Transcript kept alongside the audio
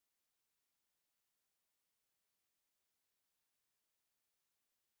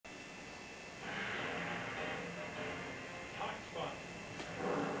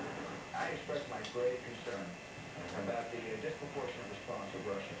grave concern about the disproportionate response of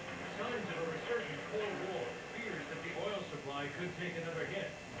Russia. Signs of a resurgent Cold War, fears that the oil supply could take another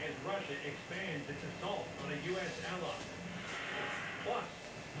hit as Russia expands its assault on a U.S. ally. Plus,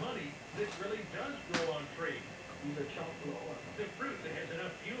 money that really does grow on trees. These are chock full of oil. The fruit that has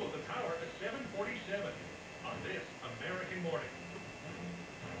enough fuel to power a 747 on this American morning.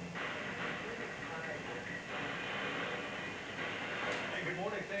 Hey, good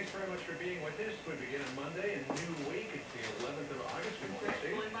morning. Thanks very much for being with us. We begin on Monday, a new week. It's the 11th of August. Good morning,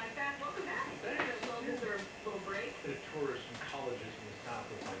 Steve. Going by fast. Welcome back. Thanks. Well-deserved little break. Did a tour of some colleges in the South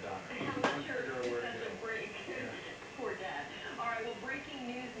with my daughter. I'm not sure Figure out where to that's go. a break. Yeah. Poor dad. All right, well, breaking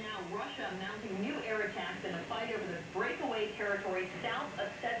news now. Russia mounting new air attacks in a fight over the breakaway territory South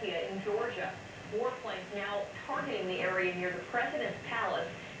Ossetia in Georgia. Warplanes now targeting the area near the president's palace.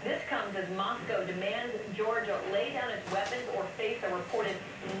 This comes as Moscow demands Georgia lay down its weapons or face a reported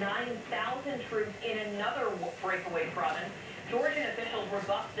 9,000 troops in another breakaway province. Georgian officials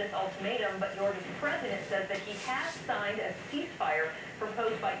rebuffed this ultimatum, but Georgia's president says that he has signed a ceasefire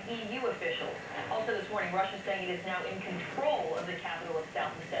proposed by EU officials. Also this morning, Russia saying it is now in control of the capital of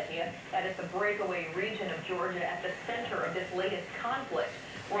South Ossetia. That is the breakaway region of Georgia at the center of this latest conflict.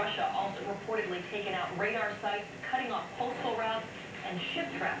 Russia also reportedly taken out radar sites, cutting off postal routes, and ship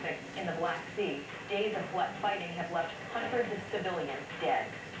traffic in the Black Sea. Days of fighting have left hundreds of civilians dead.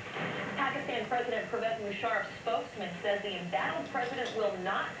 Pakistan President Pervez Musharraf's spokesman says the embattled president will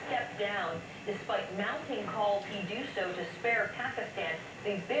not step down despite mounting calls he do so to spare Pakistan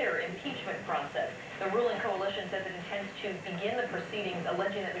the bitter impeachment process. The ruling coalition says it intends to begin the proceedings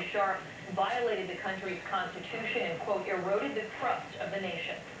alleging that Musharraf violated the country's constitution and, quote, eroded the trust of the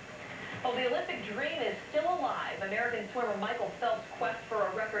nation. Well, the Olympic dream is still alive. American swimmer Michael Phelps' quest for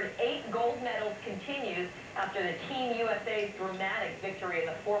a record 8 gold medals continues after the Team USA's dramatic victory in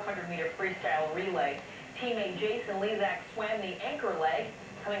the 400-meter freestyle relay. Teammate Jason Lezak swam the anchor leg,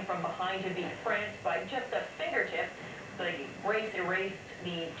 coming from behind to beat France by just a fingertip. The race erased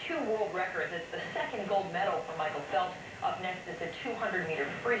the 2 world records. It's the second gold medal for Michael Phelps. Up next is the 200-meter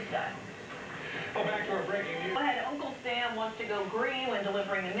freestyle. Well, back to our breaking news. Go ahead, Uncle Sam wants to go green when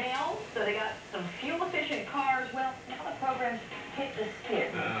delivering the mail, so they got some fuel-efficient cars. Well, now the program's hit the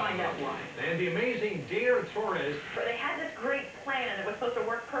skid. We'll find out why. And the amazing Dear Torres. They had this great plan that was supposed to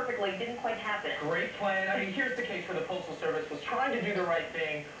work perfectly. Didn't quite happen. Great plan. I mean, here's the case where the Postal Service was trying to do the right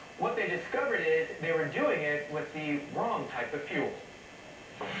thing. What they discovered is they were doing it with the wrong type of fuel.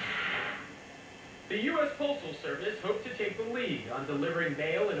 The U.S. Postal Service hoped to take the lead on delivering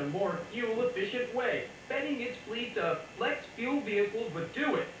mail in a more fuel-efficient way, betting its fleet of flex fuel vehicles would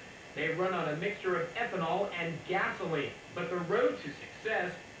do it. They run on a mixture of ethanol and gasoline, but the road to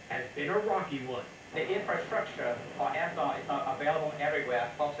success has been a rocky one. The infrastructure for ethanol is not available everywhere.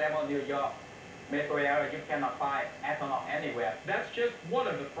 For example, New York metro area, you cannot find ethanol anywhere. That's just one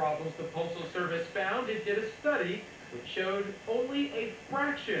of the problems the Postal Service found. It did a study which showed only a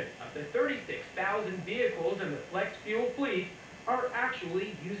fraction of the 36,000 vehicles in the flex fuel fleet are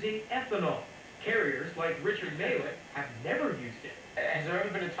actually using ethanol. Carriers like Richard Malick have never used it. Has there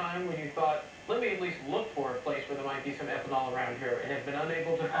ever been a time when you thought, let me at least look for a place where there might be some ethanol around here, and have been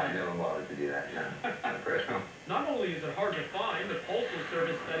unable to find I it? never bothered to do that, no. Not personal. Not only is it hard to find, the Postal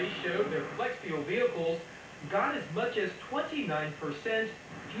Service study showed their flex fuel vehicles got as much as 29%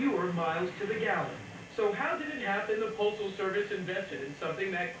 fewer miles to the gallon. So how did it happen the Postal Service invested in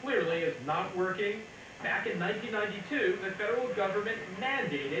something that clearly is not working? Back in 1992, the federal government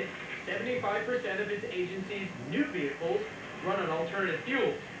mandated 75% of its agency's new vehicles run on alternative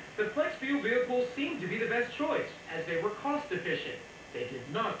fuels. The flex fuel vehicles seemed to be the best choice, as they were cost efficient. They did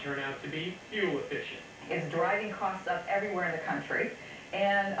not turn out to be fuel efficient. It's driving costs up everywhere in the country,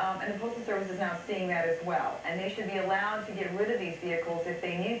 and the Postal Service is now seeing that as well. And they should be allowed to get rid of these vehicles if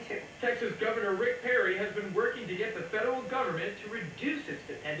they need to. Texas Governor Rick Perry has been working to get the federal government to reduce its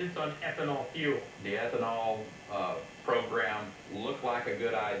dependence on ethanol fuel. The ethanol program looked like a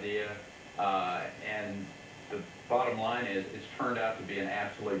good idea, and the bottom line is it's turned out to be an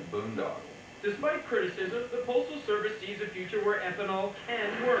absolute boondoggle. Despite criticism, the Postal Service sees a future where ethanol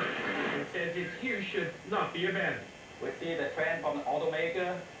can work. It says its use should not be abandoned. We see the trend from the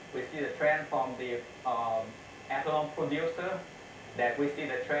automaker, we see the trend from the ethanol producer, that we see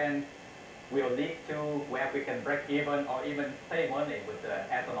the trend will lead to where we can break even or even save money with the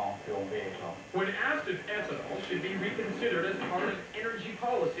ethanol fuel vehicle. When asked if ethanol should be reconsidered as part of energy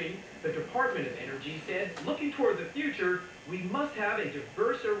policy, the Department of Energy said, looking toward the future, we must have a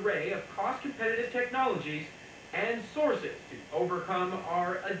diverse array of cost-competitive technologies and sources to overcome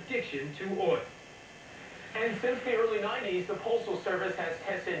our addiction to oil. And since the early 90s, the Postal Service has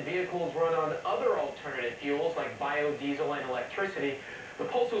tested vehicles run on other alternative fuels like biodiesel and electricity. The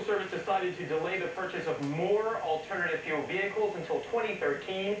Postal Service decided to delay the purchase of more alternative fuel vehicles until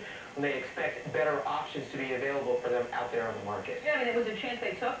 2013, when they expect better options to be available for them out there on the market. Yeah, I mean, it was a chance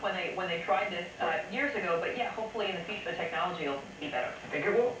they took when they tried this years ago, but yeah, hopefully in the future the technology will be better. I think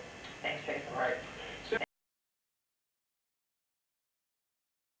it will. Thanks, Jason. All right.